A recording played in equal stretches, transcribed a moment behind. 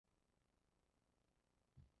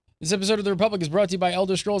This episode of The Republic is brought to you by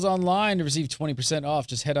Elder Scrolls Online. To receive 20% off,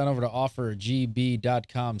 just head on over to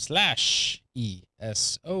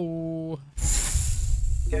offergb.com/ESO.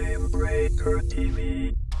 Game Breaker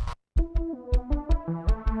TV.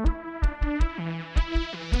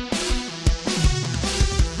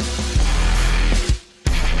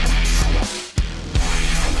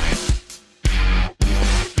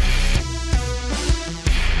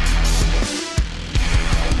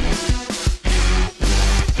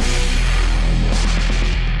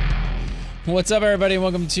 What's up, everybody?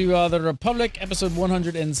 Welcome to The Republic, episode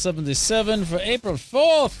 177 for April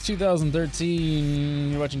 4th,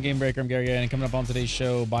 2013. You're watching Game Breaker. I'm Gary, and coming up on today's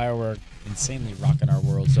show, BioWare insanely rocking our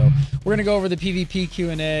world. So we're going to go over the PvP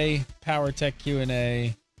Q&A, Power Tech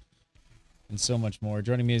Q&A, and so much more.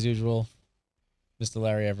 Joining me as usual, Mr.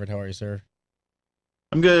 Larry Everett. How are you, sir?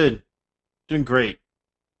 I'm good. Doing great.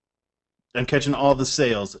 I'm catching all the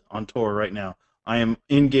sales on tour right now. I am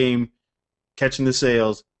in-game catching the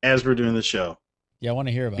sales as we're doing the show. Yeah, I want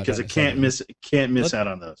to hear about because that. Because I can't miss out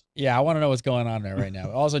on those. Yeah, I want to know what's going on there right now.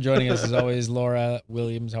 Also joining us, as always, Laura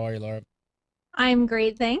Williams. How are you, Laura? I'm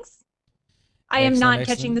great, thanks. I am not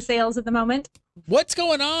catching the sales at the moment. What's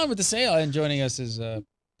going on with the sale? And joining us is the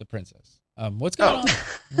princess. What's going on?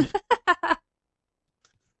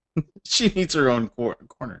 She needs her own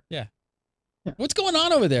corner. Yeah. What's going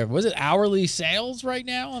on over there? Was it hourly sales right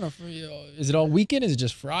now? Is it all weekend? Is it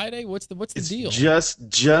just Friday? What's the deal?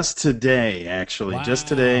 Just today, actually. Wow. Just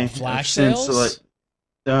today. Flash sales?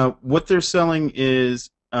 What they're selling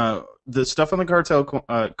is the stuff on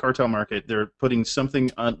the cartel market. They're putting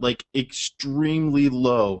something like extremely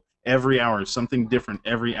low every hour, something different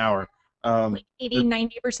every hour. Like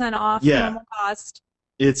 80-90% off normal cost.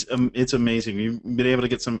 It's amazing. You've been able to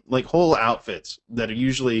get some like whole outfits that are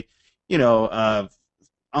usually,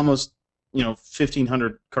 almost,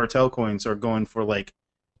 1,500 cartel coins are going for like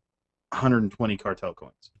 120 cartel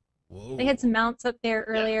coins. Whoa. They had some mounts up there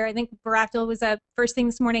earlier. I think Baractyl was up first thing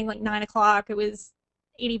this morning, like 9 o'clock. It was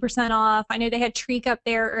 80% off. I know they had Treek up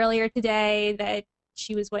there earlier today that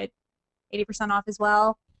she was, 80% off as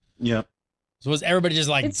well. Yeah. So was everybody just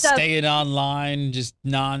like staying online, just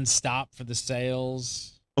nonstop for the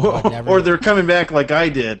sales? Or they're coming back like I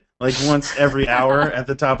did, like once every hour at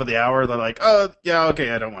the top of the hour. They're like, oh, yeah,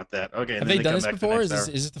 okay, I don't want that. Okay. Have they done this before? Is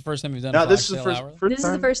this the first time you've done no, a this flash is sale the hour? This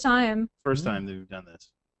is the first time. First time they've done this.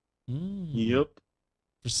 Yep.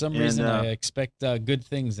 For some reason, I expect good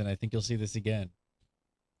things, and I think you'll see this again.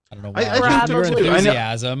 I don't know why. I Your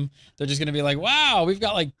enthusiasm. They're just going to be like, wow, we've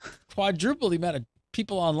got like quadruple the amount of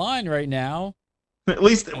people online right now. At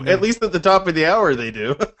least at the top of the hour they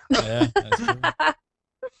do. Yeah, that's true.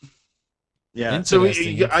 Yeah, so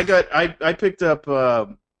I picked up,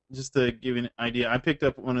 just to give you an idea, I picked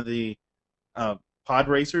up one of the pod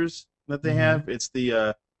racers that they have. It's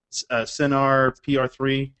the SWTOR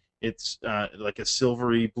PR3. It's like a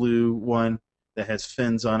silvery blue one that has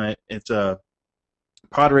fins on it. It's a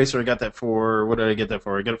pod racer. I got that for, what did I get that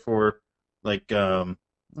for? I got it for, like, let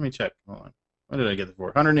me check. Hold on. What did I get it for?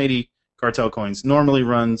 180 cartel coins. Normally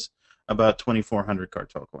runs about 2,400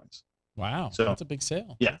 cartel coins. Wow, so that's a big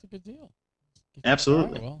sale. Yeah. That's a good deal.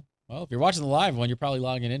 Absolutely. Right, well, if you're watching the live one, you're probably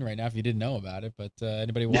logging in right now if you didn't know about it. But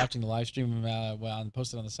anybody watching the live stream,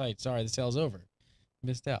 posted on the site, sorry, the sale's over.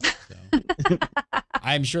 Missed out. So.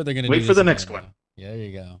 I'm sure they're going to wait for the next one. Yeah, there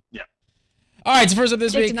you go. Yeah. All right, so first up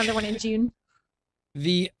this week, another one in June.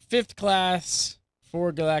 The 5th class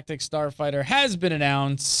for Galactic Starfighter has been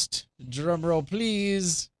announced. Drum roll,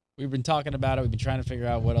 please. We've been talking about it. We've been trying to figure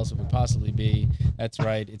out what else it would possibly be. That's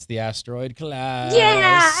right. It's the Asteroid class.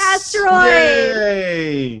 Yeah, Asteroid.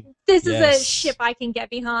 Yay! This is a ship I can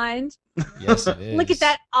get behind. Yes, it is. Look at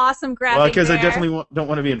that awesome graphic. Well, because I definitely don't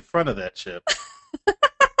want to be in front of that ship.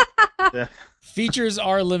 Yeah. Features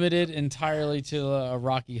are limited entirely to a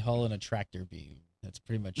rocky hull and a tractor beam. That's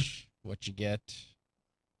pretty much what you get.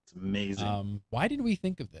 It's amazing. Why did we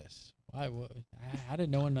think of this? How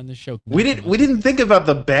did no one on this show? We didn't think about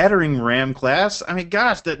the battering ram class. I mean,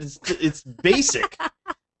 gosh, it's basic.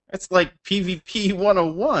 It's like PvP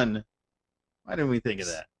 101. Why didn't we think of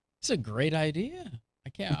that? It's a great idea.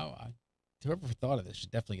 Whoever thought of this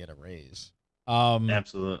should definitely get a raise.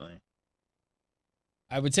 Absolutely.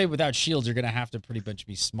 I would say without shields, you're going to have to pretty much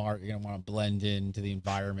be smart. You're going to want to blend into the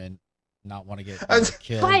environment. Not want to get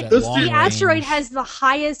killed. But the Asteroid has the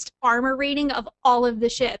highest armor rating of all of the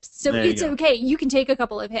ships, so it's okay. You can take a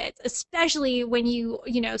couple of hits, especially when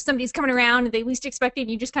somebody's coming around and they least expect it.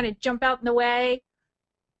 And you just kind of jump out in the way,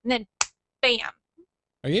 and then, bam.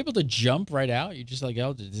 Are you able to jump right out? You just like,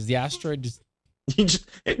 does the Asteroid just?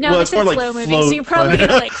 No, it's more like slow moving, so you're probably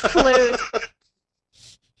gonna like float.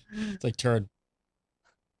 It's like turd.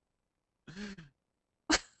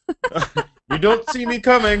 You don't see me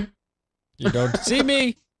coming. You don't see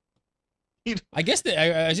me. I guess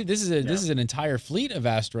I see this is an entire fleet of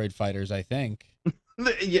asteroid fighters, I think.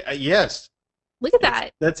 Yeah, yes. Look at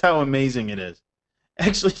that. That's how amazing it is.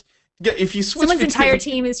 Actually, if you switch Someone's entire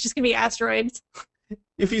team is just going to be asteroids.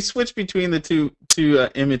 If you switch between the two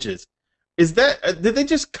images, is that did they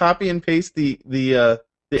just copy and paste the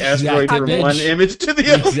asteroid from one image to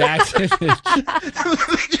the other? Exact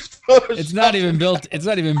image. It's not even built. It's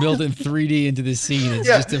not even built in 3D into the scene. It's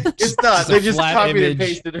just it's not. They just copied and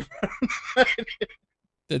pasted it.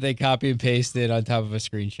 That they copy and pasted on top of a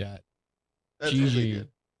screenshot. That's GG.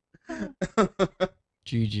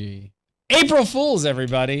 GG. April Fools,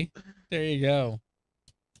 everybody. There you go.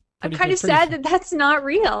 I'm kind of sad that that's not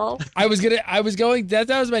real. That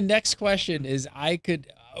was my next question. Is I could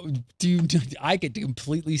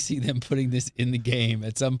completely see them putting this in the game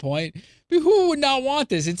at some point. But who would not want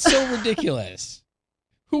this? It's so ridiculous.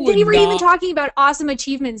 They were even talking about awesome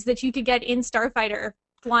achievements that you could get in Starfighter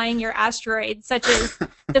flying your asteroid, such as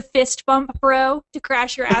the fist bump bro to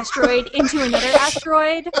crash your asteroid into another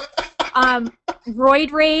asteroid.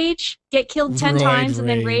 Roid Rage, get killed 10 times and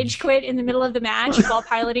then rage quit in the middle of the match while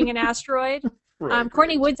piloting an asteroid.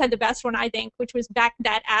 Courtney Woods had the best one, I think, which was back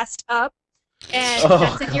that assed up. And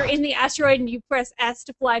that's if you're in the asteroid and you press S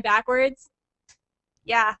to fly backwards.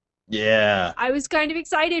 Yeah. Yeah. I was kind of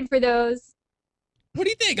excited for those. What do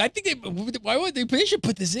you think? I think they should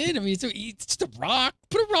put this in. I mean, it's just a rock.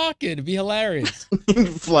 Put a rock in. It'd be hilarious.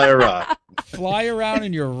 Fly a rock. Fly around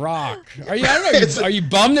in your rock. I don't know. Are you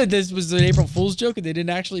bummed that this was an April Fool's joke and they didn't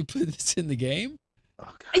actually put this in the game? Oh,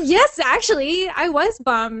 God. Yes, actually, I was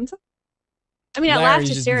bummed. I mean, I laughed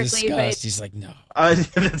hysterically, but he's like, no.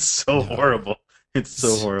 That's so horrible. It's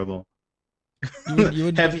so horrible.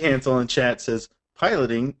 Happy Hansel in chat says,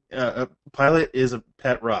 pilot is a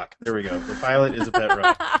pet rock. There we go. The pilot is a pet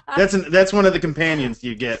rock. That's one of the companions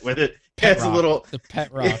you get with it. The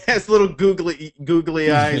pet rock. It has little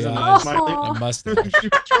googly eyes and a mustache.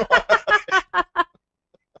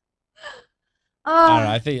 I don't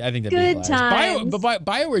know. I think that'd be hilarious. But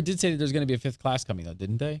BioWare did say that there's going to be a 5th class coming, though,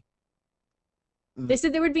 didn't they? They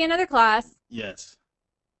said there would be another class. Yes.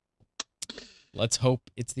 Let's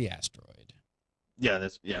hope it's the asteroid. Yeah,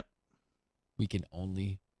 We can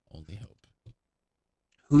only hope.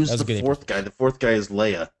 Who's the 4th guy? The 4th guy is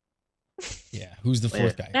Leia. Yeah, who's the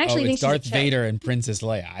 4th guy? It's Darth Vader and Princess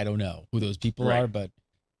Leia. I don't know who those people are, but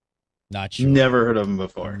not sure. Never heard of them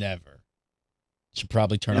before. Never. Should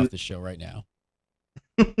probably turn off the show right now.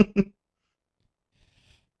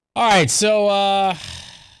 All right, so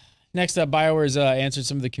next up, BioWare's answered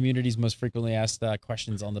some of the community's most frequently asked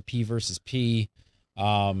questions on the P versus P.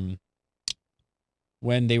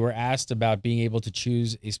 When they were asked about being able to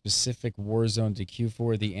choose a specific war zone to queue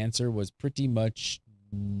for, the answer was pretty much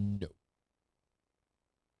no.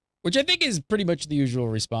 Which I think is pretty much the usual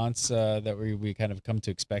response that we kind of come to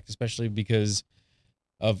expect, especially because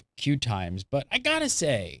of queue times. But I gotta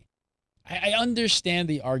say, I understand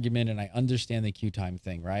the argument and I understand the queue time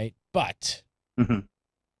thing, right? But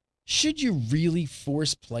should you really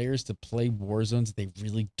force players to play war zones that they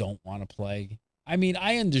really don't want to play? I mean,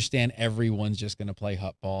 I understand everyone's just going to play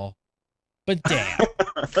Hutball, but damn,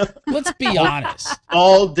 let's be honest.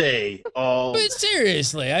 All day. But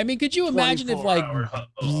seriously, I mean, could you imagine if, like,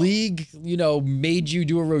 League, made you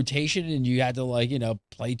do a rotation and you had to,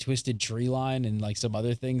 play Twisted Tree Line and, some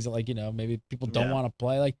other things that, maybe people don't want to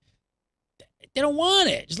play? Like, they don't want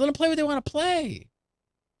it. Just let them play what they want to play.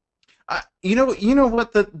 You know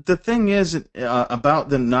what the thing is about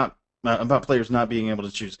them about players not being able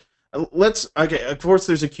to choose. Of course,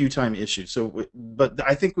 there's a queue time issue. But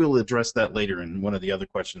I think we'll address that later in one of the other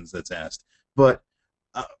questions that's asked. But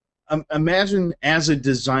imagine as a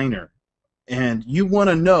designer, and you want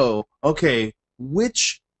to know, okay,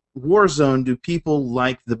 which war zone do people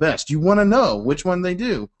like the best? You want to know which one they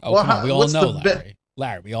do. Oh, well, come on. We all know, Larry.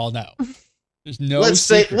 Larry, we all know. There's no. Let's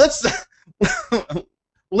say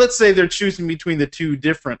they're choosing between the 2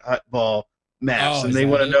 different Hutball maps, and they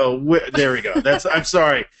want to know. There we go. I'm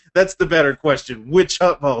sorry. That's the better question. Which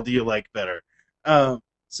Hutball do you like better?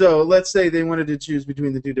 So let's say they wanted to choose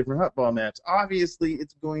between the 2 different Hutball maps. Obviously,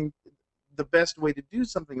 the best way to do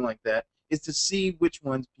something like that is to see which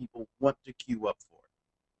ones people want to queue up for,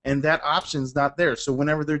 and that option's not there. So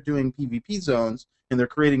whenever they're doing PvP zones and they're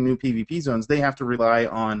creating new PvP zones, they have to rely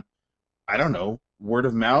on, I don't know, word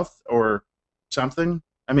of mouth or something.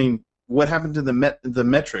 I mean, what happened to the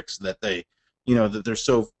metrics that that they're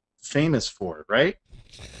so famous for, right?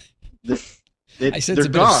 I sense a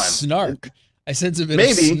bit of snark. I sense a bit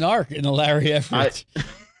of snark in the Larry effort.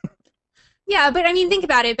 Yeah, but I mean, think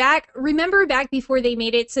about it. Remember back before they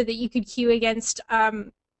made it so that you could queue against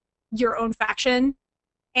your own faction,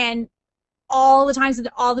 and all the times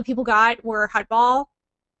that all the people got were Hutball.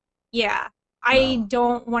 Yeah, I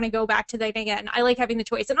don't want to go back to that again. I like having the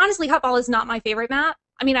choice. And honestly, Hutball is not my favorite map.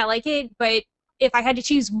 I mean, I like it, but if I had to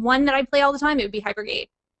choose one that I play all the time, it would be Hypergate.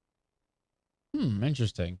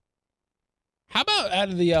 Interesting. How about out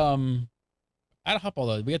of Hutball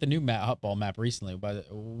though? We got the new Hutball map recently. But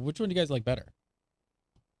which one do you guys like better?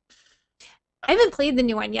 I haven't played the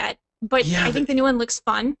new one yet, but yeah, I think the new one looks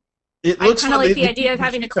fun. It looks I kind of like the idea of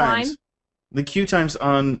having to climb. The queue times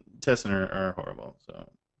on Tessin are horrible. So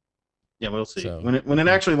yeah, we'll see. So, when it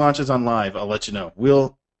actually launches on live, I'll let you know.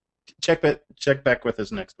 We'll check back with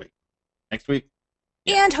us next week.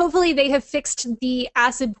 Yeah. And hopefully they have fixed the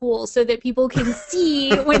acid pool so that people can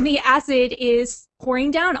see when the acid is pouring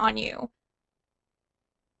down on you.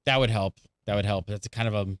 That would help. That's kind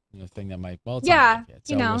of a thing that might. Well, it's yeah,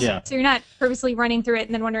 not so so you're not purposely running through it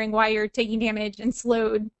and then wondering why you're taking damage and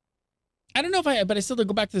slowed. I don't know but I still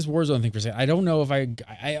go back to this Warzone thing for a second. I don't know if I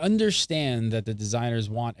understand that the designers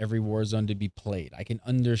want every Warzone to be played. I can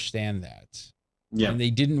understand that. Yeah. And they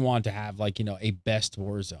didn't want to have a best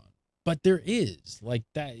Warzone. But there is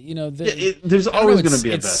that, there's always going to be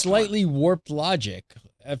a best. It's slightly warped logic.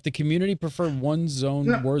 If the community prefer one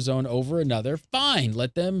Warzone over another, fine.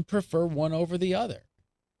 Let them prefer one over the other.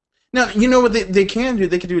 Now, you know what they can do?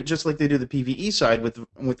 They can do it just like they do the PvE side with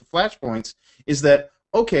the flashpoints, is that,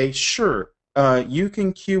 okay, sure, you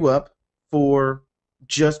can queue up for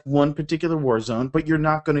just one particular Warzone, but you're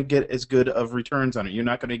not going to get as good of returns on it. You're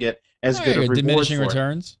not going to get as good of rewards diminishing for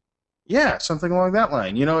returns? It. Yeah, something along that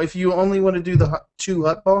line. If you only want to do the 2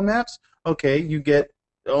 Hutball maps, okay, you get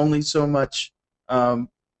only so much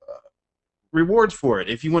rewards for it.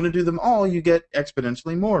 If you want to do them all, you get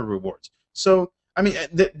exponentially more rewards. So, I mean,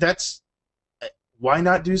 that's why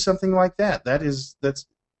not do something like that?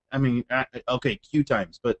 Okay, queue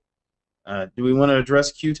times, but do we want to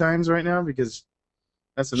address queue times right now? Because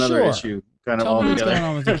that's another issue, kind of all together. What's going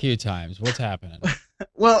on with the queue times? What's happening?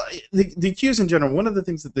 Well, the queues in general. One of the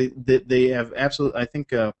things that they have absolutely, I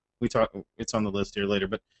think we talk. It's on the list here later,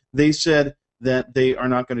 but they said that they are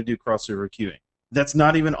not going to do cross-server queuing. That's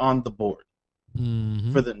not even on the board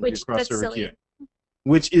for the cross-server queuing,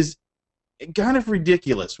 which is kind of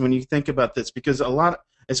ridiculous when you think about this, because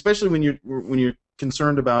especially when you're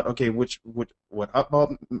concerned about, okay, what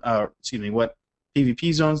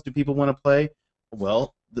PvP zones do people want to play?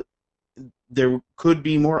 Well, there could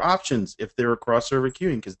be more options if there were cross-server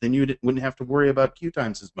queuing, because then you wouldn't have to worry about queue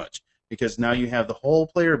times as much, because now you have the whole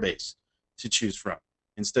player base to choose from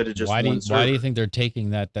instead of just one server. Why do you think they're taking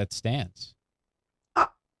that stance?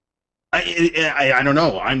 I don't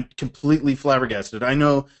know. I'm completely flabbergasted. I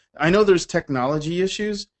know there's technology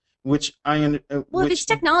issues, which if it's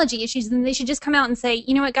technology issues, then they should just come out and say,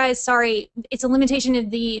 you know what, guys, sorry, it's a limitation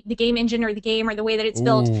of the game engine or the game or the way that it's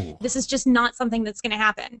built. This is just not something that's going to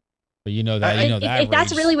happen. But if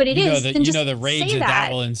that's really what it is, then just the rage say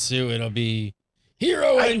that will ensue. It'll be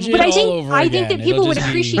hero engine but all over I again. think that people would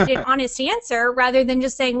appreciate an honest answer rather than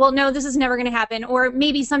just saying, well, no, this is never going to happen, or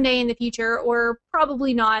maybe someday in the future, or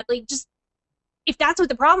probably not. Just if that's what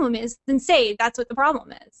the problem is, then say that's what the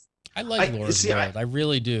problem is. I like Laura's world. I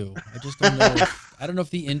really do. I just don't know. I don't know if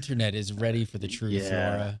the internet is ready for the truth,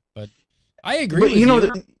 Laura. But I agree with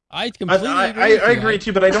you. I completely agree. I agree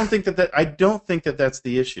too, but I don't think that that's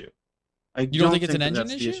the issue. You don't think it's an engine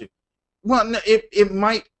issue? Well, no, it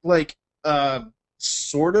might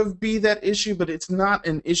sort of be that issue, but it's not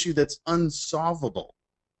an issue that's unsolvable.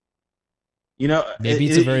 Maybe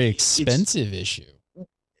it's a very expensive issue.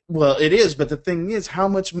 Well, it is, but the thing is, how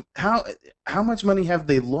much money have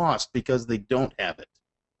they lost because they don't have it?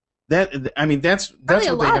 That's probably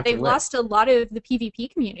a lot. They've lost a lot of the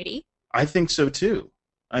PvP community. I think so too.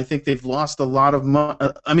 I think they've lost a lot of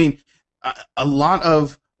a lot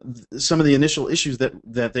of some of the initial issues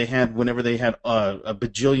that they had whenever they had a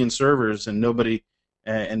bajillion servers and nobody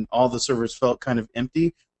and all the servers felt kind of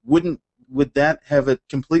empty. Would that have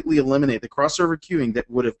completely eliminated the cross-server queuing? That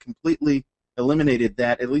would have completely eliminated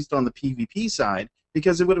that, at least on the PvP side,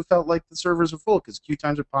 because it would have felt like the servers are full because queue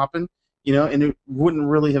times are popping, and it wouldn't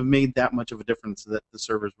really have made that much of a difference that the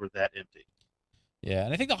servers were that empty. Yeah,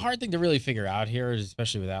 and I think the hard thing to really figure out here is,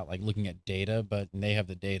 especially without looking at data, but they have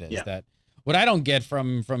the data, is that what I don't get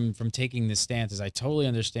from taking this stance is I totally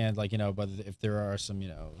understand, but if there are some,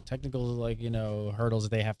 technical, hurdles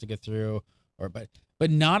that they have to get through, but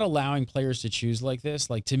not allowing players to choose like this,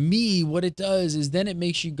 to me, what it does is then it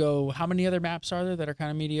makes you go, how many other maps are there that are kind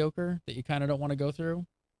of mediocre that you kind of don't want to go through?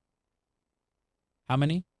 How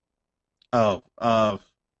many?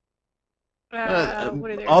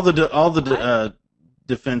 what are there? all the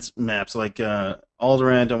defense maps like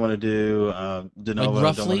Alderaan don't want to do, Denova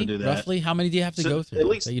Like don't want to do that. roughly, how many do you have to go through? At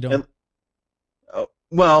least that you don't.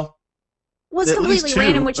 Well, Well, it's at least completely two.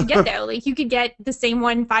 random what you get though. Like you could get the same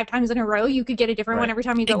one 5 times in a row. You could get a different one every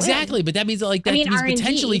time you go in. Exactly, but that means like that I mean, means RNG.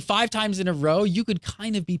 potentially 5 times in a row. You could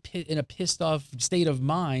kind of be in a pissed off state of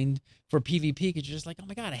mind for PvP because you're just like, oh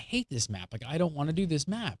my god, I hate this map. Like I don't want to do this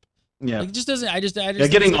map. Yeah. Like, it just doesn't. I just Yeah,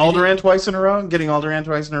 think getting it's like- Alderaan twice in a row.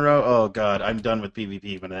 Oh god, I'm done with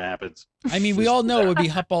PvP when it happens. I mean, we all know it would be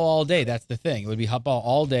hutball all day. That's the thing. It would be hutball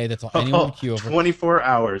all day. That's all anyone would queue over. 24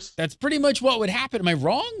 hours. That's pretty much what would happen. Am I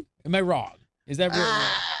wrong? Am I wrong? Is that real?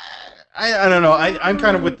 I don't know. I'm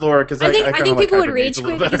kind of with Laura because I think kinda like people would hybrid rage games a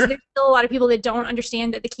quit little because better. there's still a lot of people that don't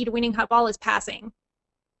understand that the key to winning hutball is passing.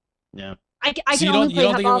 Yeah. I So can you only don't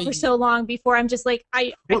play think hutball it- for so long before I'm just like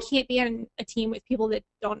I Well- can't be on a team with people that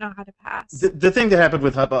don't know how to pass. The thing that happened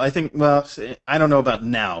with Hutball, I think, well, I don't know about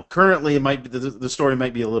now. Currently, it might be, the story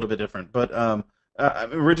might be a little bit different. But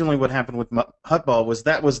originally, what happened with Hutball was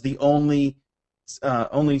that was the only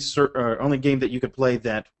game that you could play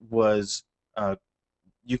that was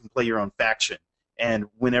you can play your own faction. And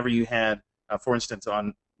whenever you had, for instance,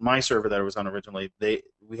 on my server that I was on originally,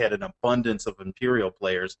 we had an abundance of Imperial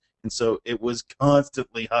players, and so it was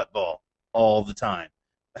constantly Hutball all the time.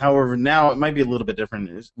 However, now it might be a little bit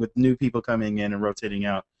different with new people coming in and rotating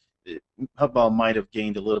out. Hutball might have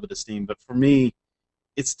gained a little bit of steam, but for me,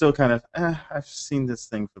 it's still kind of I've seen this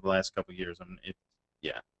thing for the last couple of years, and it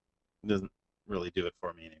doesn't really do it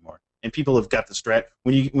for me anymore. And people have got the strat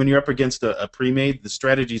when you're up against a pre-made, the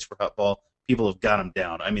strategies for Hutball, people have got them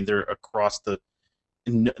down. I mean, they're across the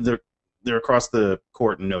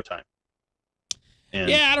court in no time. And,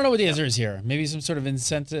 Yeah, I don't know what the answer is here. Maybe some sort of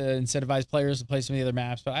incentivize players to play some of the other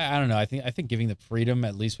maps, but I don't know. I think giving the freedom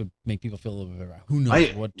at least would make people feel a little bit better. Who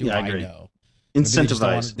knows? What do I agree. know? Maybe they just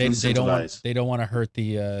don't Incentivize. want- They don't want to hurt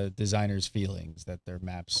the designers' feelings that their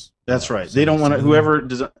maps. That's right. They don't want to. Whoever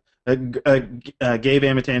Gabe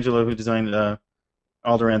Amatangelo, who designed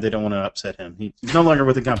Alderaan, they don't want to upset him. He's no longer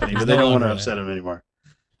with the company, but they don't want to upset him anymore.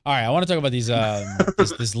 All right, I want to talk about these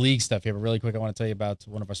this league stuff here, but really quick, I want to tell you about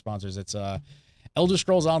one of our sponsors. It's Elder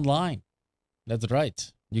Scrolls Online. That's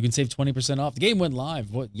right. You can save 20% off. The game went live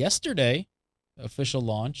yesterday, official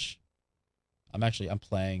launch. I'm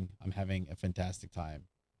playing. I'm having a fantastic time.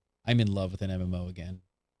 I'm in love with an MMO again,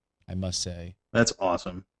 I must say. That's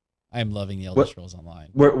awesome. I am loving the Elder Scrolls Online.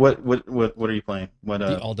 What are you playing?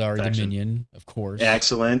 The Aldari faction? Dominion, of course.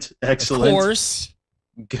 Excellent. Of course.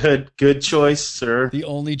 Good choice, sir. The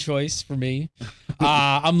only choice for me.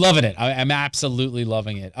 I'm loving it. I'm absolutely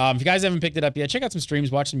loving it. If you guys haven't picked it up yet, check out some streams,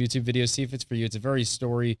 watch some YouTube videos, see if it's for you. It's a very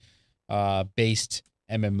story-based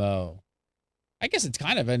MMO. I guess it's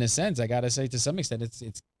kind of, in a sense, I gotta say, to some extent, it's.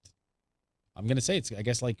 I'm gonna say it's, I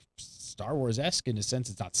guess, like Star Wars-esque in a sense.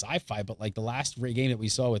 It's not sci-fi, but like the last game that we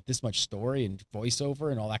saw with this much story and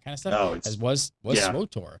voiceover and all that kind of stuff was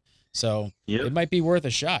SWTOR. So it might be worth a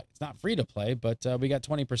shot. It's not free to play, but we got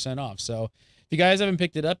 20% off. So if you guys haven't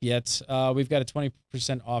picked it up yet, we've got a 20%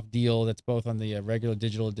 off deal that's both on the regular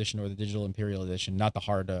digital edition or the digital Imperial edition, not the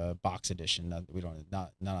hard box edition. Not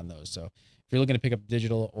on those. So if you're looking to pick up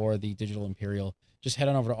digital or the digital Imperial, just head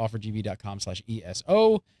on over to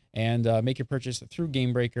offergb.com/ESO and make your purchase through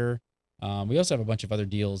Gamebreaker. We also have a bunch of other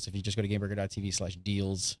deals. If you just go to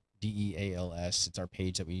gamebreaker.tv/deals, DEALS, it's our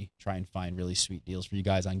page that we try and find really sweet deals for you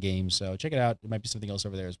guys on games. So check it out. There might be something else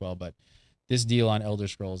over there as well, but this deal on Elder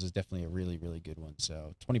Scrolls is definitely a really, really good one.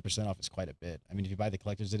 So 20% off is quite a bit. I mean, if you buy the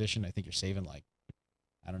collector's edition, I think you're saving like,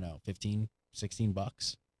 I don't know, 15, 16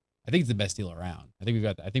 bucks. I think it's the best deal around. I think we've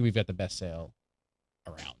got the best sale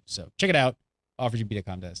around. So check it out.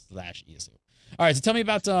 offergb.com/ESO. All right, so tell me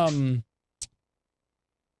about the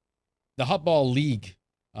Hutball League.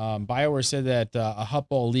 BioWare said that a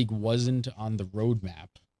Hutball League wasn't on the roadmap,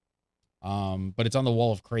 but it's on the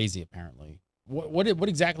wall of crazy, apparently. What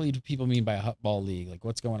exactly do people mean by a Hutball League? Like,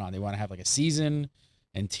 what's going on? They want to have like a season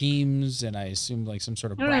and teams, and I assume like some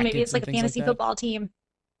sort of I don't know, maybe brackets it's like a and things fantasy that? football team.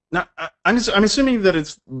 Now, I'm assuming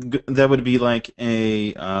that that would be like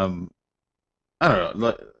a I don't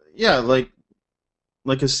know,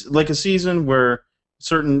 like a season where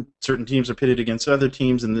certain teams are pitted against other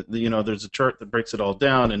teams, and there's a chart that breaks it all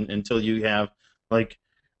down, and until you have like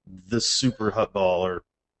the super Hutball or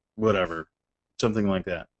whatever, something like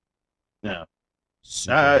that. Yeah.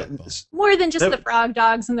 More than just the frog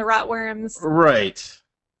dogs and the rotworms. Right.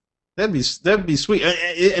 That'd be sweet,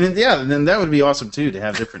 and then that would be awesome too to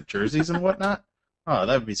have different jerseys and whatnot. Oh,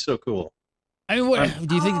 that would be so cool. I mean, what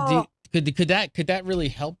do you think? Could that really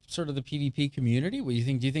help sort of the PvP community? What do you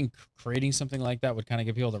think? Do you think creating something like that would kind of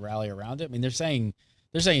get people to rally around it? I mean, they're saying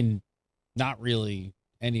not really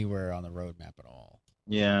anywhere on the roadmap at all.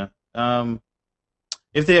 Yeah.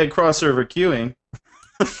 If they had cross-server queuing,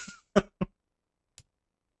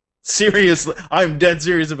 seriously, I'm dead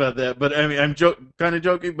serious about that. But I mean, I'm kind of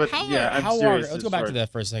joking. But I'm serious. Let's go back to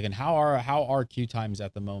that for a second. How are queue times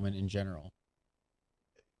at the moment in general?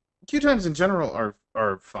 Queue times in general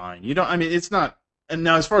are fine. You don't. I mean, it's not. And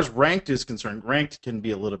now, as far as ranked is concerned, ranked can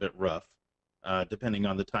be a little bit rough, depending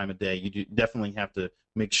on the time of day. You definitely have to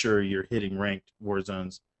make sure you're hitting ranked war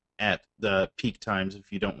zones at the peak times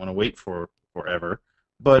if you don't want to wait for forever.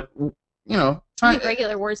 But I think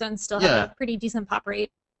regular war zones still have a pretty decent pop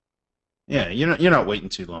rate. Yeah, you're not waiting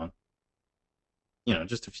too long.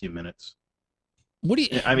 Just a few minutes. What do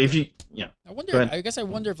you? I mean, if you I wonder. I guess I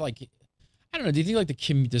wonder if I don't know. Do you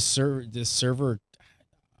think the server?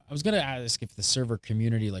 I was gonna ask if the server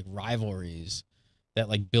community rivalries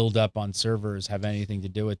that build up on servers have anything to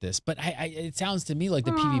do with this, but it sounds to me like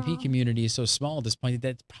the PvP community is so small at this point that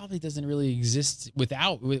it probably doesn't really exist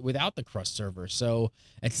without the cross server. So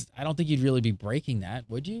I don't think you'd really be breaking that,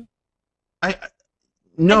 would you?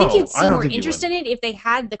 No, I think you'd see more interest in it if they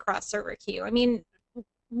had the cross server queue. I mean,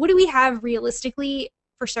 what do we have realistically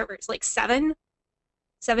for servers? Like 7,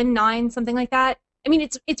 9, something like that. I mean,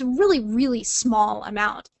 it's a really, really small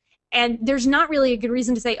amount. And there's not really a good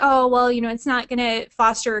reason to say, oh, well, it's not going to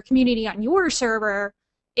foster a community on your server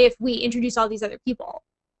if we introduce all these other people.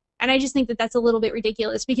 And I just think that that's a little bit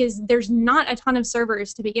ridiculous because there's not a ton of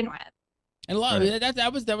servers to begin with. And a lot of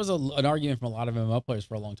that was an argument from a lot of MMO players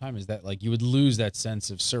for a long time, is that you would lose that sense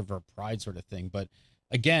of server pride sort of thing. But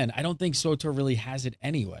again, I don't think SWTOR really has it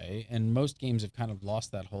anyway, and most games have kind of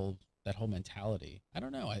lost that whole mentality. I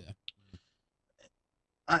don't know.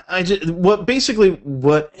 I can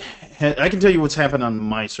tell you what's happened on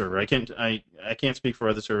my server. I can't speak for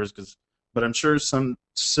other servers but I'm sure some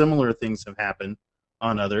similar things have happened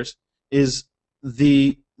on others.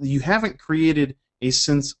 You haven't created a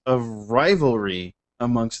sense of rivalry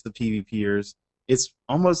amongst the PvPers. It's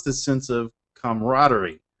almost a sense of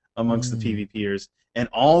camaraderie amongst the PvPers, and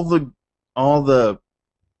all the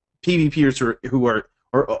PvPers who are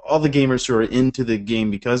all the gamers who are into the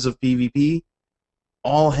game because of PvP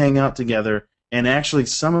all hang out together, and actually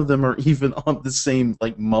some of them are even on the same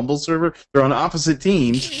Mumble server. They're on opposite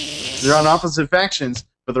teams, they're on opposite factions,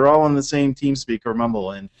 but they're all on the same TeamSpeak or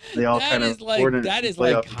Mumble, and they all kind of that is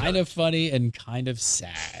kind of funny and kind of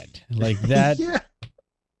sad. That yeah.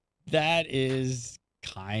 That is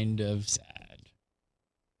kind of sad.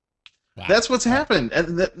 Wow. That's what's happened,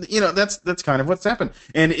 and that's kind of what's happened.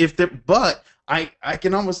 And but I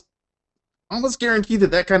can almost guarantee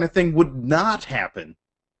that kind of thing would not happen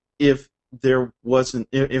if there was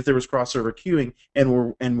cross-server queuing,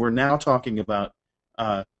 and we're now talking about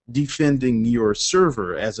defending your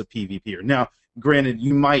server as a PvPer. Now, granted,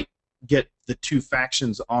 you might get the two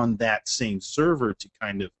factions on that same server to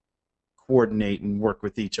kind of coordinate and work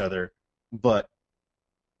with each other, but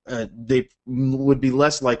they would be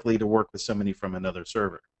less likely to work with somebody from another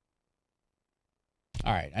server.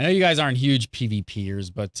 All right, I know you guys aren't huge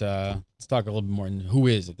PvPers, but let's talk a little bit more on who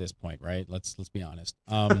is at this point, right? Let's be honest.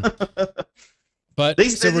 But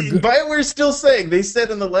BioWare's still saying, they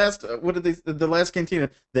said in the last the last Cantina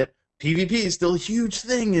that PvP is still a huge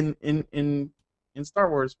thing in Star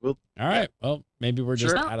Wars. All right, well, maybe we're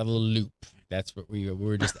just out of the loop. That's what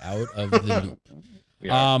we're just out of the loop.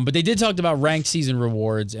 But they did talk about ranked season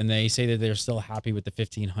rewards, and they say that they're still happy with the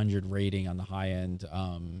 1500 rating on the high end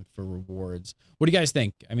for rewards. What do you guys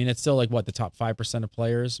think? I mean, it's still the top 5% of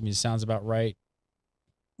players. I mean, it sounds about right.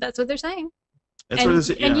 That's what they're saying. That's what they're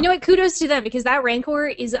saying. And you know what? Kudos to them, because that Rancor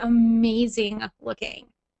is amazing looking.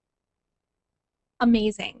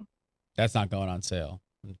 Amazing. That's not going on sale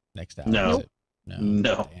next hour. No.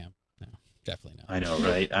 No. Damn. No, definitely not. I know,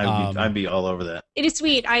 right? I'd be all over that. It is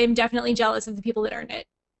sweet. I am definitely jealous of the people that earn it.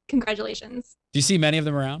 Congratulations. Do you see many of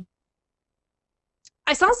them around?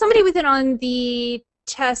 I saw somebody with it on the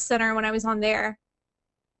test center when I was on there.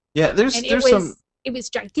 Yeah, there's some. It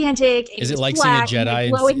was gigantic. Is it like seeing a Jedi?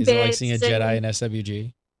 Is it like seeing a Jedi in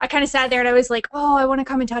SWG? I kind of sat there and I was like, "Oh, I want to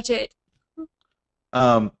come and touch it."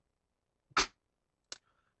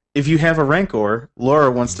 If you have a Rancor,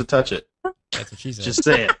 Laura wants to touch it. That's what she said. Just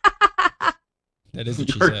say it. That is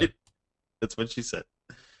what she said. That's what she said.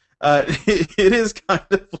 It is kind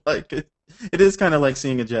of like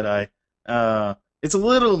seeing a Jedi. It's a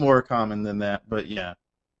little more common than that, but yeah.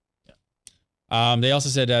 They also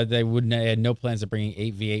said they had no plans of bringing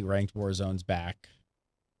 8v8 ranked war zones back.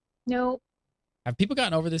 Nope. Have people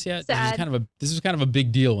gotten over this yet? Sad. This was kind of a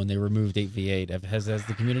big deal when they removed 8v8. Has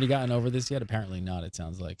the community gotten over this yet? Apparently not. It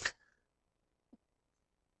sounds like.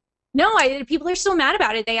 No, people are still mad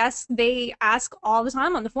about it. They ask all the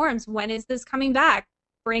time on the forums, when is this coming back?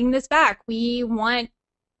 Bring this back. We want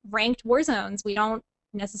ranked war zones. We don't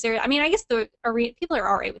necessarily. I mean, I guess the arena people are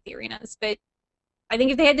all right with the arenas, but I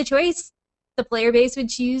think if they had the choice, the player base would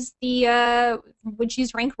choose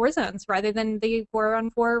ranked war zones rather than the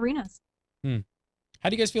 4-on-4 arenas. How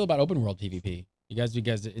do you guys feel about open world PvP? You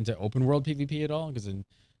guys into open world PvP at all? Because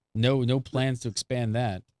no plans to expand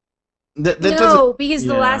that. No, because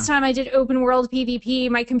the last time I did open world PvP,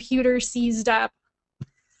 my computer seized up,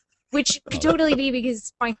 which could totally be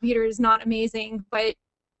because my computer is not amazing, but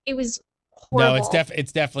it was horrible. No,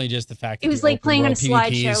 it's definitely just the fact that it was like playing on a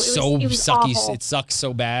slideshow. It was sucky. awful. It sucks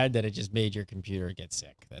so bad that it just made your computer get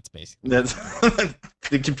sick. That's basically.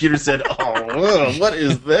 The computer said, "Oh, what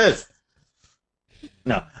is this?"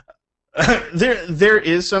 No, there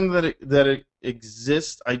is some that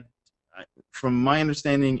exists. From my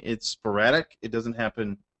understanding, it's sporadic. It doesn't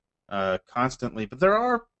happen constantly, but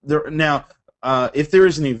there now. If there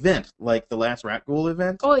is an event like the last Rat Ghoul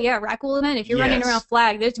event. Oh yeah, Rat Ghoul event. If you're running around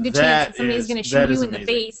flag, there's a good chance that somebody's going to shoot you in the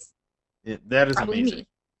face. That is Probably amazing, me.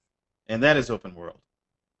 and that is open world.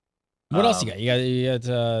 What else you got? You got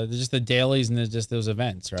just the dailies and there's just those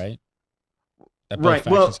events, right? That both Right.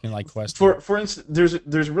 factions can like quest. For instance,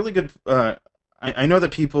 there's really good. I know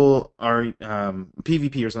that people are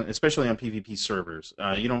PvPers, especially on PvP servers.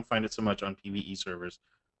 You don't find it so much on PvE servers,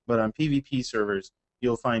 but on PvP servers,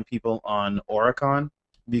 you'll find people on Oricon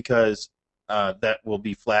because that will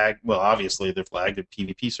be flagged. Well, obviously they're flagged at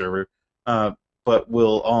PvP server, but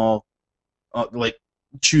we'll all like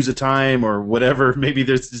choose a time or whatever. Maybe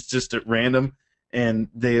it's just at random, and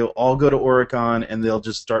they'll all go to Oricon and they'll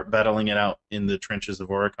just start battling it out in the trenches of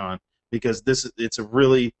Oricon because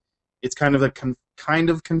it's kind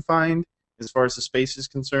of confined as far as the space is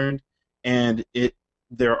concerned, and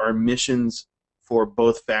there are missions for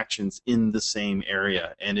both factions in the same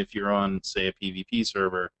area. And if you're on, say, a PvP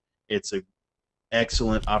server, it's an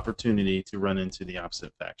excellent opportunity to run into the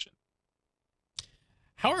opposite faction.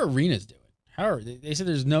 How are arenas doing? They said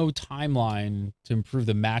there's no timeline to improve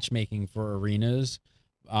the matchmaking for arenas,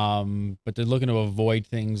 but they're looking to avoid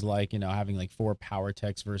things like having like 4 power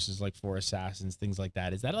techs versus like 4 assassins, things like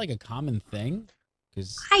that. Is that like a common thing?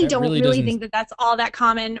 Because I don't really think that that's all that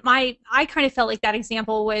common. I kind of felt like that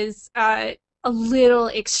example was a little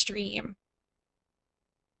extreme.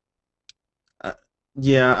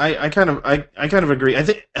 Yeah, I kind of agree. I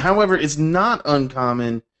think, however, it's not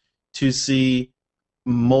uncommon to see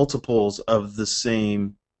multiples of the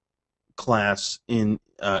same class in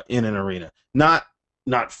an arena. Not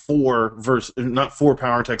 4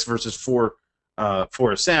 power techs versus 4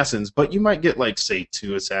 assassins, but you might get like say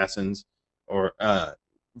 2 assassins or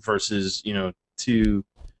versus 2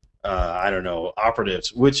 I don't know,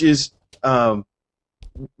 operatives, which is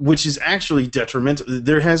actually detrimental.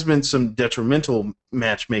 There has been some detrimental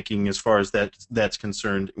matchmaking as far as that's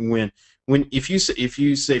concerned. If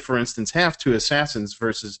you say, for instance, have 2 assassins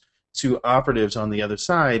versus 2 operatives on the other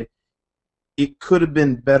side, it could have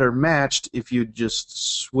been better matched if you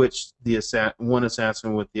just switched the one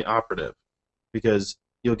assassin with the operative, because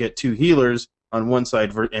you'll get 2 healers on one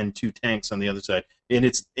side and 2 tanks on the other side.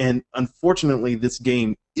 And unfortunately, this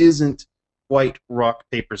game isn't quite rock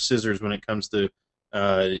paper scissors when it comes to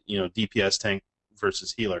DPS tank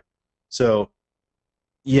versus healer. So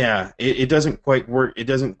yeah, it doesn't quite work. It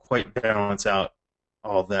doesn't quite balance out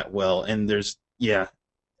all that well. And there's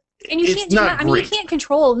and you can't do that. I mean, you can't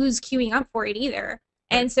control who's queuing up for it either.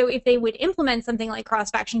 And so if they would implement something like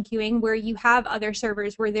cross-faction queuing, where you have other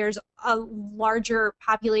servers where there's a larger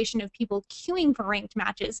population of people queuing for ranked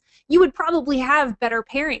matches, you would probably have better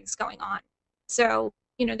pairings going on. So,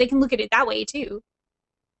 they can look at it that way too.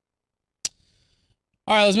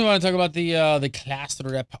 All right, let's move on and talk about the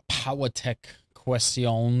cluster power tech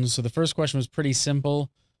questions. So the first question was pretty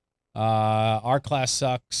simple. Our class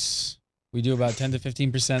sucks. We do about 10 to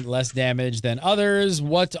 15% less damage than others.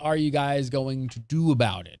 What are you guys going to do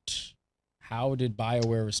about it? How did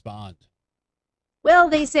BioWare respond? Well,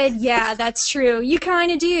 they said, yeah, that's true. You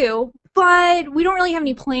kind of do, but we don't really have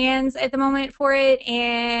any plans at the moment for it,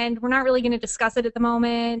 and we're not really going to discuss it at the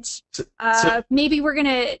moment. Maybe we're going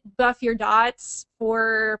to buff your dots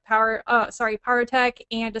for power tech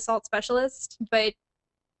and assault specialist, but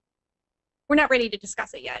we're not ready to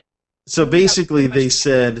discuss it yet. So basically, they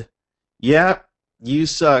said, yeah, you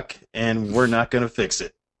suck, and we're not going to fix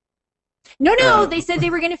it. No, they said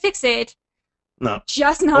they were going to fix it. No.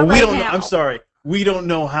 Just not right now. I'm sorry. We don't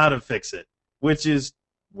know how to fix it, which is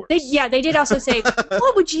worse. They did also say,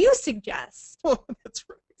 what would you suggest? Oh, that's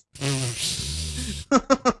right.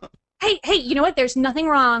 Hey, you know what? There's nothing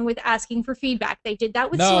wrong with asking for feedback. They did that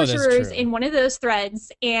with sorcerers in one of those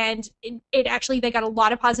threads, and it actually, they got a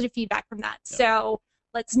lot of positive feedback from that. Yep. So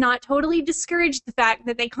let's not totally discourage the fact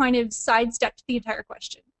that they kind of sidestepped the entire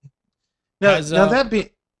question. Now that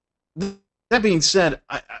being said,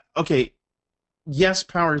 okay, yes,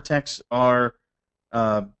 power techs are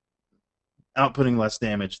outputting less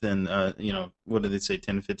damage than what did they say,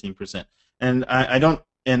 10 to 15%, and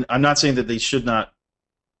I'm not saying that they should not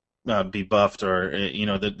be buffed or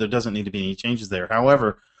that there doesn't need to be any changes there.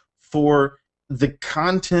 However, for the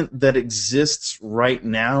content that exists right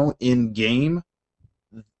now in game,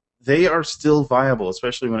 they are still viable,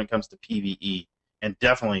 especially when it comes to PvE, and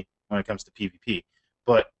definitely when it comes to PvP.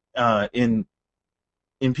 But in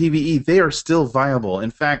PvE, they are still viable.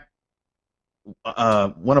 In fact,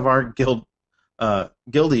 one of our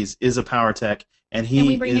guildies is a power tech, and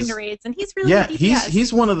we bring him to raids, and he's really good DPS.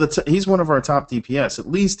 he's one of our top DPS, at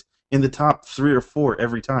least in the top 3 or 4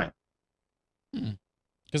 every time.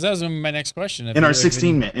 Because that was my next question. In our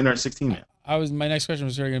 16 man. My next question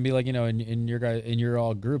was going to be like, in your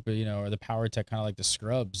all group, are the power tech kind of like the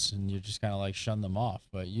scrubs, and you just kind of like shun them off,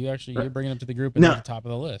 but you're bringing them to the group and at the top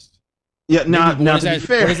of the list. Yeah. Now to be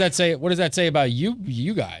fair, what does that say? What does that say about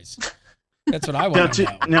you guys? That's what I want to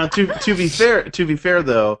know. Now to be fair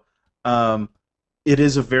though, it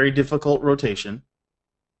is a very difficult rotation,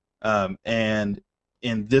 and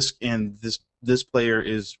this player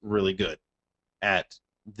is really good at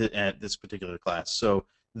this particular class. So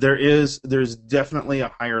there's definitely a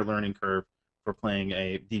higher learning curve for playing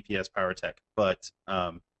a DPS power tech, but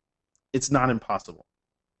it's not impossible.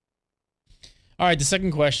 All right, the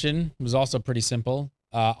second question was also pretty simple.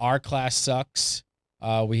 Our class sucks.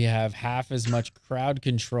 We have half as much crowd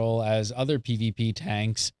control as other PvP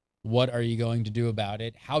tanks. What are you going to do about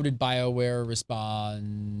it? How did BioWare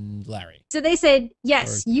respond, Larry? So they said,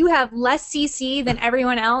 yes, you have less CC than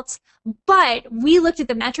everyone else, but we looked at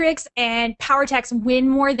the metrics, and power techs win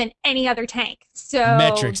more than any other tank. So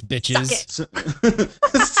metrics, bitches.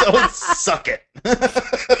 Suck it.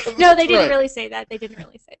 No, they didn't really say that. They didn't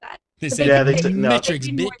really say that. They said, metrics,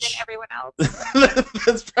 bitch. More than everyone else.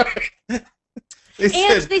 That's right.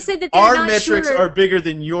 They said that they're our not metrics sure. are bigger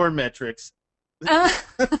than your metrics.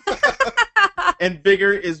 And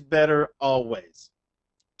bigger is better always.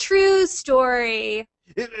 True story.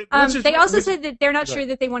 They also said that they're not sure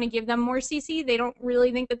that they want to give them more CC. They don't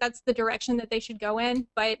really think that that's the direction that they should go in.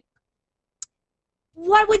 But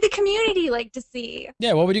what would the community like to see?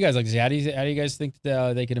 Yeah, what would you guys like to see? How do you guys think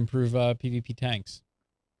that they could improve PvP tanks?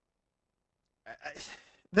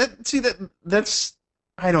 That's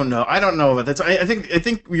I don't know. I don't know about that. I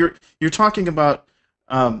think you're talking about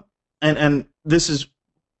and this is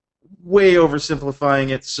way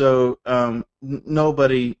oversimplifying it, so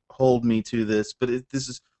nobody hold me to this, but this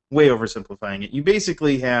is way oversimplifying it. You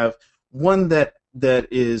basically have one that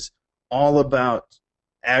is all about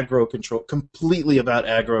aggro control, completely about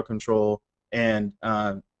aggro control and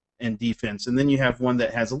defense, and then you have one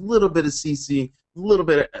that has a little bit of CC, a little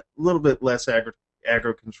bit less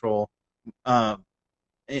aggro control.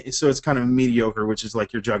 So it's kind of mediocre, which is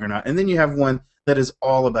like your Juggernaut, and then you have one that is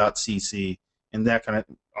all about CC and that kind of.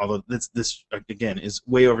 Although this again is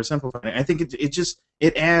way oversimplifying, I think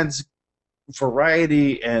it adds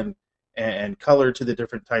variety and color to the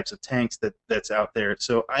different types of tanks that's out there.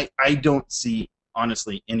 So I don't see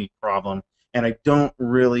honestly any problem, and I don't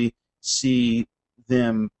really see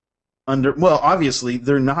them well, obviously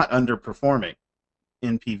they're not underperforming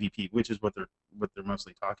in PvP, which is what they're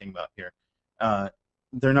mostly talking about here.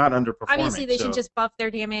 They're not underperforming. Obviously, they should just buff their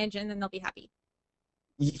damage, and then they'll be happy.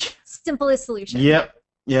 Simplest solution. Yep.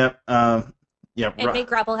 And make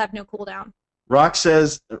grapple have no cooldown. Rock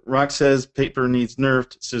says paper needs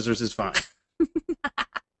nerfed. Scissors is fine.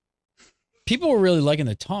 People were really liking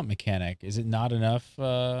the taunt mechanic. Is it not enough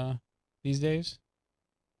these days?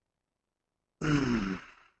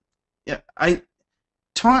 Yeah,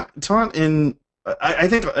 taunt in. I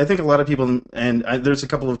think a lot of people, and there's a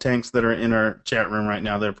couple of tanks that are in our chat room right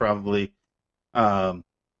now that are probably that'll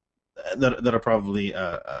probably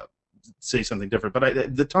say something different.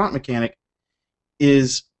 But the taunt mechanic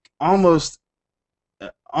is almost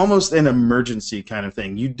an emergency kind of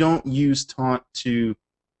thing. You don't use taunt to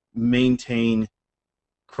maintain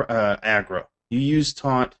aggro. You use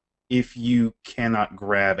taunt if you cannot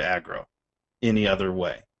grab aggro any other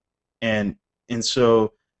way, and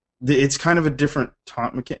so it's kind of a different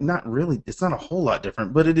taunt mechanic. Not really. It's not a whole lot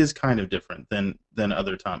different, but it is kind of different than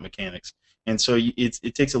other taunt mechanics. And so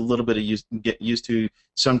it takes a little bit of get used to.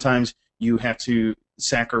 Sometimes you have to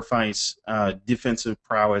sacrifice defensive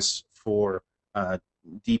prowess for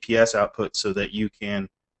DPS output so that you can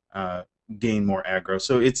gain more aggro.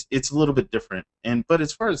 So it's a little bit different. But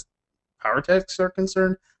as far as power attacks are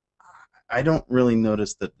concerned, I don't really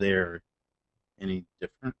notice that they're any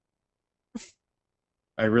different.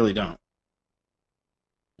 I really don't.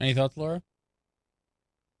 Any thoughts, Laura?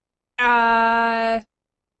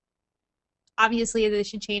 Obviously, they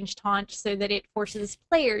should change taunt so that it forces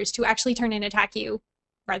players to actually turn and attack you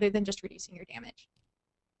rather than just reducing your damage.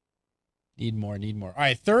 Need more. All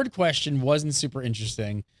right, third question wasn't super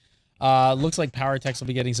interesting. Looks like power attacks will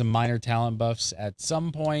be getting some minor talent buffs at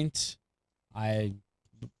some point. And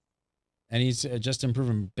he's just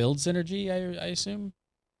improving build synergy, I assume?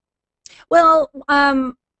 Well,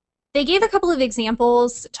 they gave a couple of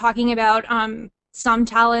examples talking about some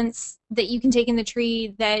talents that you can take in the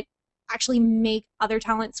tree that actually make other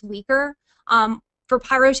talents weaker. For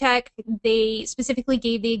Pyrotech, they specifically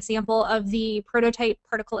gave the example of the Prototype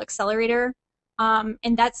Particle Accelerator,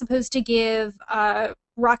 and that's supposed to give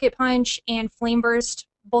Rocket Punch and Flame Burst,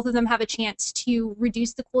 both of them have a chance to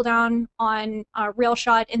reduce the cooldown on Rail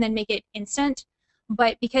Shot and then make it instant.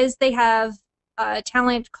 But because they have a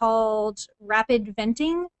talent called Rapid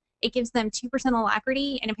Venting, it gives them 2%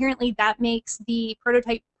 alacrity, and apparently that makes the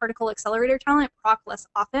Prototype Particle Accelerator talent proc less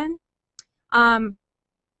often. And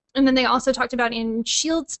then they also talked about in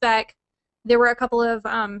shield spec, there were a couple of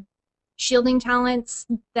shielding talents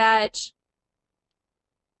that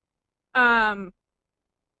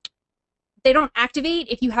they don't activate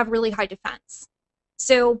if you have really high defense.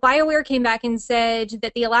 So BioWare came back and said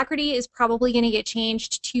that the alacrity is probably going to get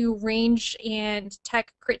changed to range and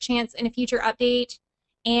tech crit chance in a future update.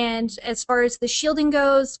 And as far as the shielding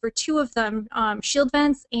goes, for two of them, shield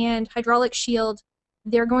vents and hydraulic shield,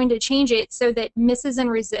 they're going to change it so that misses and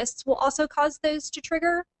resists will also cause those to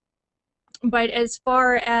trigger. But as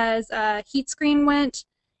far as heat screen went,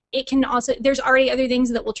 it can also, there's already other things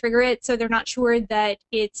that will trigger it, so they're not sure that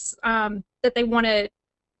it's that they want to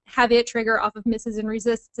have it trigger off of misses and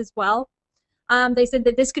resists as well. They said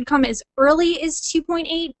that this could come as early as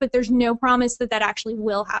 2.8, but there's no promise that that actually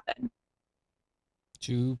will happen.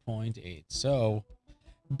 2.8. So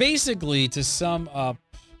basically, to sum up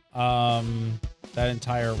that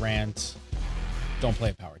entire rant, don't play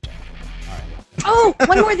a power attack. All right. Oh,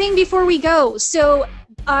 one more thing before we go. So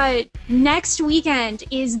next weekend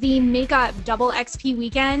is the Makeup Double XP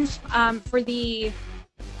weekend for the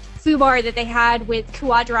foobar that they had with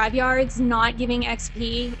Kuat Drive Yards not giving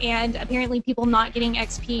XP, and apparently people not getting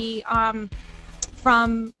XP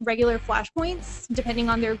from regular flashpoints, depending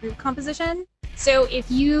on their group composition. So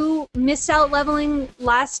if you missed out leveling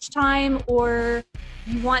last time, or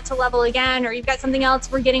you want to level again, or you've got something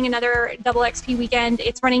else, we're getting another double XP weekend.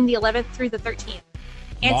 It's running the 11th through the 13th.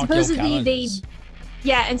 And supposedly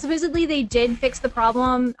they did fix the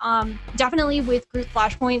problem, definitely with group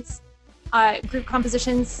flashpoints, group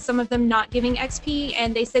compositions, some of them not giving XP,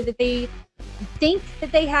 and they said that they think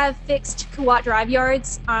that they have fixed Kuat Drive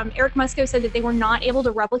Yards. Eric Musco said that they were not able to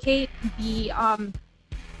replicate the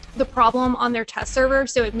problem on their test server,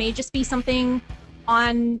 so it may just be something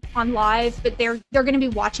on live, but they're going to be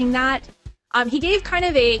watching that. He gave kind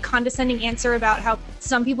of a condescending answer about how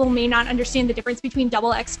some people may not understand the difference between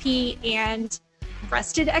double XP and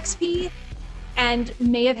rested XP, and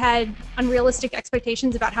may have had unrealistic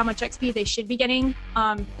expectations about how much XP they should be getting.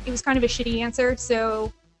 It was kind of a shitty answer,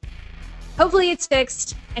 so hopefully it's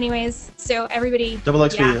fixed. Anyways, so everybody... Double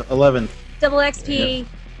XP, yeah. 11. Double XP. Yeah.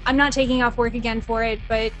 I'm not taking off work again for it,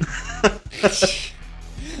 but...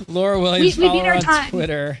 Laura Williams, follow her on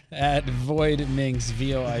Twitter at VoidMynx,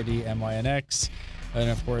 VoidMynx. And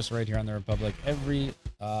of course, right here on The Republic every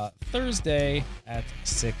Thursday at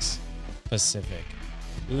 6 Pacific.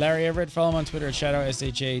 Larry Everett, follow him on Twitter at Shadow,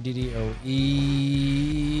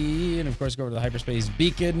 SHADDOE. And of course, go over to the Hyperspace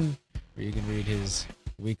Beacon, where you can read his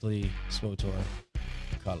weekly SWTOR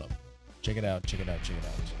column. Check it out.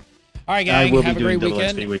 All right, guys, have a great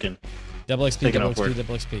weekend. Double XP, double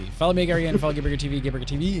XP. Follow me, Gary, and follow GameBreaker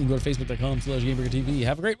TV, and go to Facebook.com/GameBreaker TV.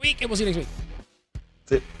 Have a great week, and we'll see you next week.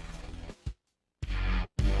 That's it.